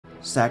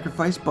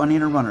Sacrifice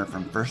bunting a runner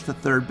from first to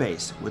third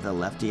base with a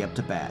lefty up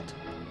to bat.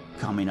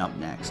 Coming up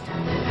next.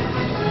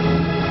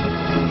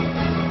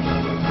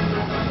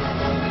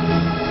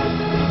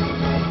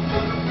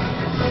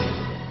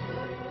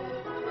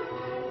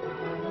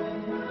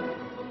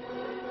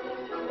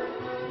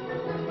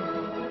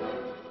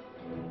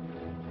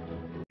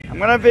 I'm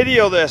gonna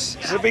video this.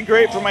 This will be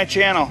great for my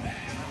channel.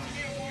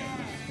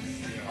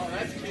 Oh,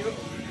 that's cute.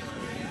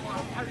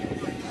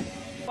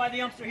 Why the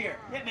umpster here?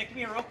 Hit me, come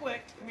here real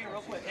quick. Come here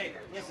real quick. Hey,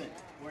 listen,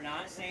 we're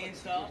not saying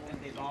stuff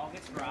if the ball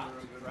gets dropped,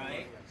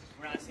 right?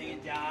 We're not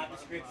saying job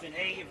description,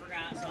 hey, you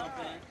forgot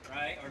something,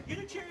 right? Or get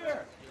a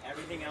chair.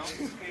 Everything else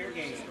is fair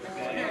game,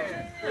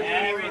 okay?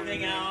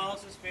 Everything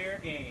else is fair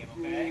game,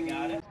 okay?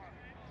 Got it?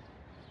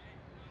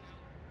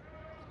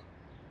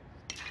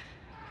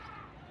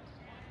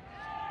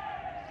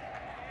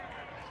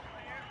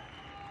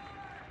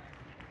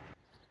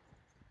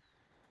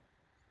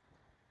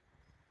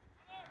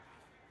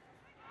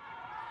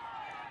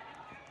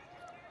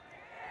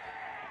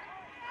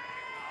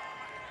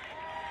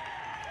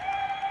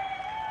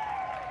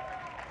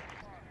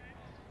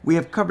 We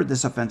have covered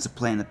this offensive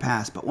play in the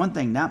past, but one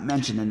thing not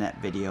mentioned in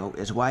that video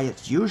is why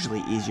it's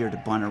usually easier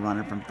to bunt a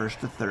runner from first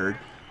to third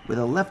with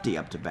a lefty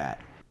up to bat.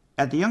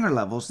 At the younger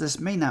levels, this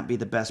may not be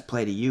the best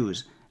play to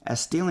use, as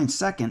stealing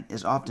second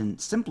is often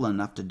simple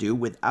enough to do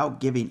without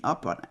giving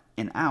up on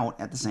an out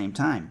at the same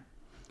time.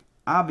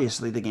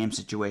 Obviously, the game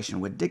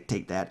situation would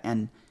dictate that,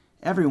 and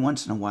every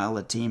once in a while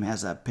a team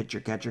has a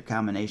pitcher-catcher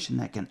combination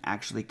that can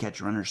actually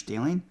catch runners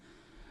stealing.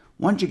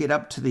 Once you get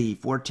up to the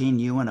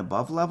 14U and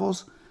above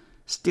levels,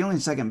 stealing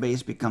second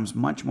base becomes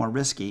much more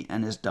risky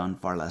and is done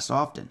far less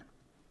often.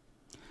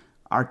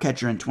 Our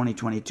catcher in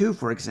 2022,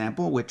 for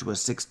example, which was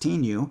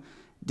 16U,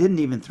 didn't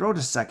even throw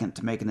to second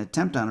to make an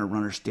attempt on a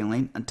runner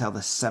stealing until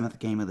the 7th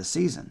game of the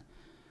season.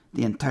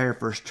 The entire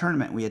first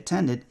tournament we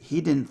attended,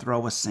 he didn't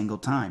throw a single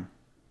time.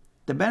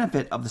 The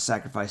benefit of the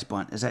sacrifice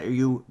bunt is that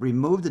you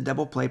remove the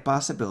double play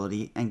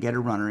possibility and get a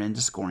runner into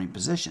scoring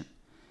position.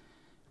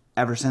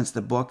 Ever since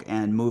the book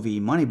and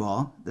movie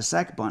Moneyball, the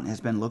sac bunt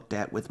has been looked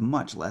at with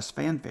much less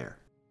fanfare.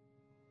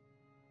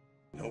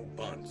 No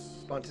bunts.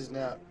 Bunt is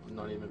not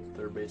even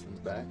third baseman's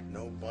back.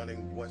 No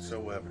bunting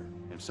whatsoever.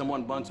 If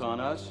someone bunts on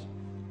us,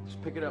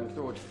 just pick it up and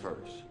throw it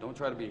first. Don't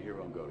try to be a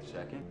hero and go to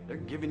second. They're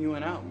giving you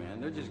an out,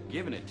 man. They're just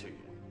giving it to you.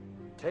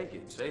 Take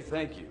it. Say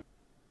thank you.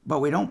 But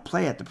we don't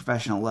play at the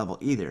professional level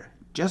either.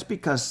 Just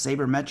because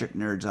sabermetric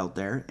nerds out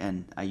there,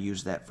 and I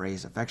use that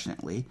phrase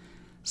affectionately,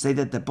 say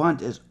that the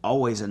bunt is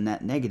always a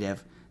net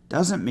negative,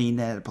 doesn't mean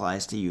that it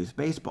applies to youth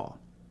baseball.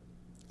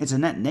 It's a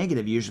net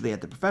negative usually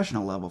at the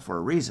professional level for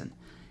a reason,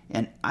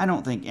 and I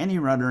don't think any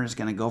runner is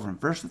going to go from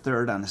first to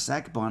third on a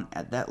sac bunt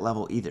at that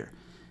level either.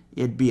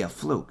 It'd be a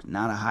fluke,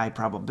 not a high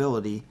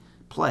probability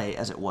play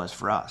as it was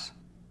for us.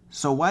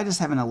 So why does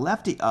having a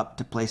lefty up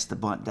to place the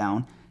bunt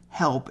down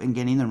help in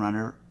getting the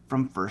runner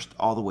from first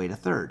all the way to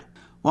third?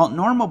 Well,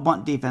 normal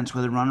bunt defense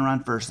with a runner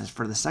on first is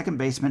for the second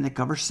baseman to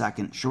cover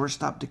second,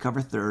 shortstop to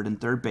cover third, and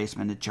third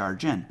baseman to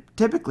charge in.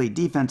 Typically,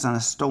 defense on a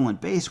stolen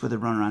base with a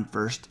runner on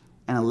first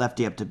and a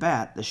lefty up to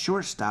bat, the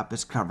shortstop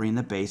is covering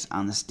the base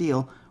on the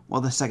steal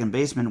while the second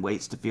baseman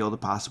waits to field a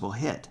possible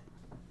hit.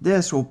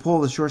 This will pull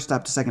the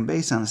shortstop to second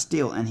base on a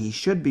steal, and he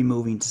should be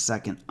moving to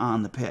second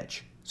on the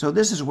pitch. So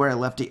this is where a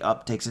lefty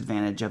up takes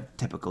advantage of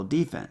typical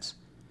defense.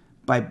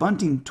 By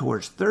bunting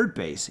towards third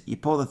base, you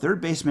pull the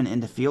third baseman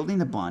into fielding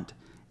the bunt,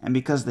 and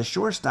because the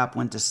shortstop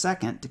went to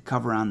second to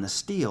cover on the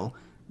steal,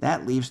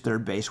 that leaves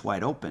third base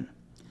wide open.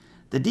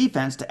 The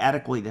defense to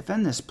adequately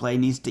defend this play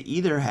needs to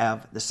either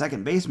have the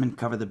second baseman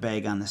cover the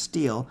bag on the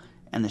steal,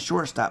 and the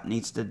shortstop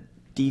needs to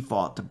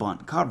default to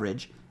bunt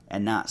coverage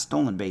and not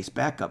stolen base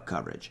backup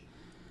coverage.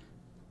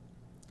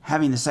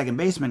 Having the second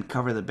baseman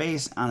cover the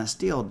base on a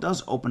steal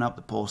does open up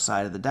the pull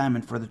side of the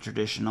diamond for the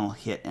traditional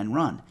hit and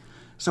run.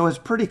 So it's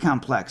pretty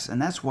complex,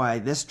 and that's why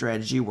this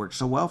strategy worked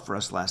so well for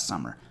us last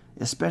summer,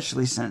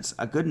 especially since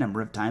a good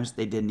number of times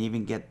they didn't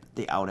even get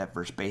the out at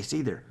first base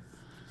either.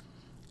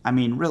 I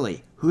mean,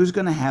 really, who's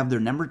going to have their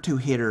number 2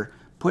 hitter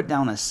put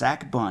down a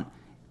sac bunt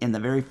in the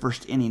very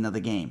first inning of the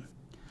game?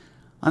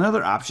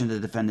 Another option to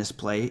defend this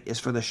play is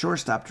for the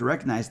shortstop to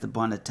recognize the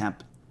bunt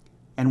attempt,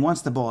 and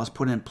once the ball is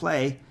put in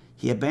play,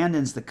 he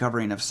abandons the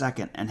covering of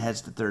second and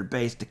heads to third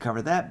base to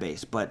cover that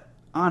base. But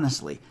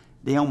honestly,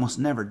 they almost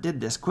never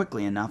did this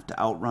quickly enough to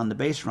outrun the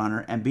base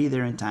runner and be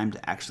there in time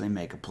to actually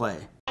make a play.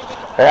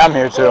 Hey, I'm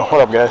here too.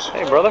 What up, guys?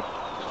 Hey, brother.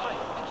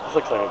 This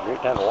looks like a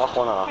great time to walk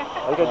one off.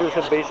 All you gotta do is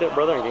hit the base hit,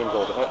 brother, and game's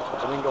over.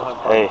 And then go have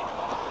fun. Hey,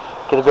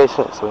 get the base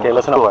hit. So okay,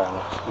 listen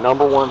up.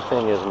 Number one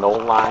thing is no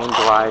line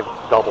drive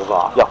doubles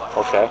off. Yeah.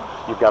 Okay?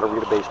 You've got to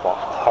read a baseball.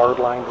 Hard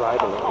line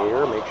drive in the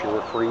air, make sure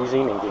you're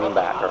freezing and getting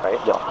back, all right?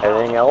 Yeah.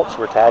 Everything else,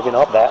 we're tagging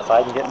up that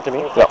side and getting to me.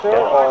 Yeah. Okay?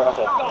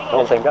 Okay.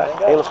 No, same guy.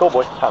 Hey, let's go,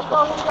 boys. Come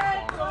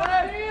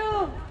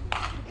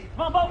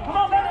on, Bo, come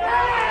on, baby!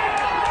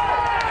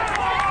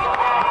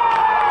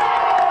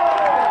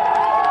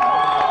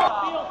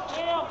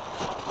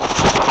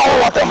 Oh,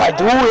 what am I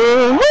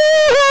doing?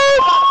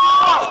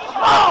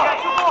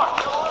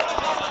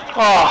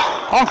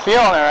 Oh. I'm feeling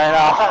it right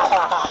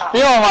now.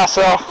 Feeling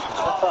myself.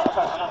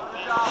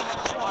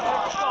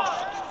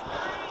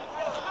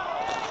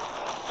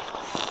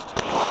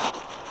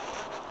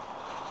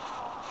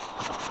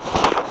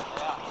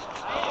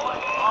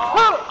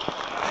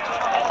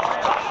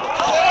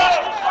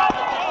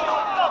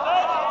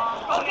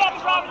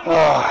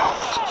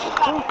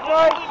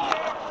 Oh.